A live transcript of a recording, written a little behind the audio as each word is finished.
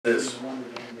this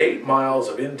 8 miles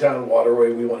of in-town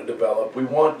waterway we want to develop. We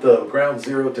want the ground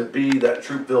zero to be that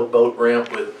Troupville boat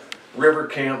ramp with river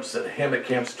camps and hammock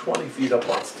camps 20 feet up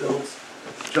on stilts.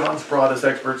 John's brought us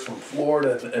experts from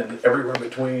Florida and everywhere in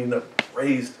between,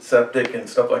 raised septic and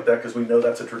stuff like that, because we know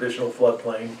that's a traditional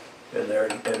floodplain in there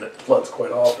and it floods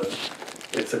quite often.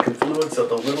 It's a confluence of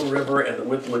the Little River and the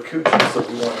Withlacoochee, so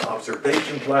we want an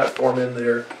observation platform in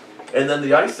there. And then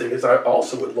the icing is I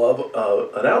also would love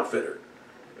an outfitter.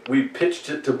 We pitched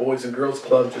it to Boys and Girls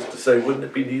Club just to say, wouldn't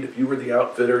it be neat if you were the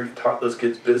outfitter, you taught those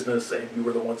kids business, and you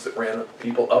were the ones that ran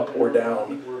people up or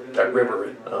down that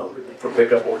river for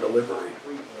pickup or delivery.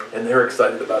 And they're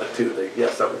excited about it too.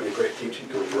 Yes, that would be a great teaching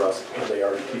tool for us, and they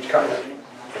already teach kayaking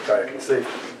and kayaking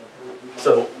safety.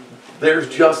 So there's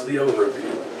just the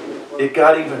overview. It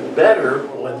got even better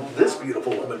when this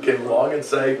beautiful woman came along and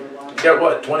say, you got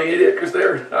what, 28 acres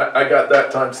there? I got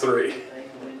that times 3.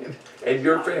 And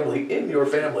your family, in your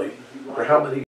family, for how many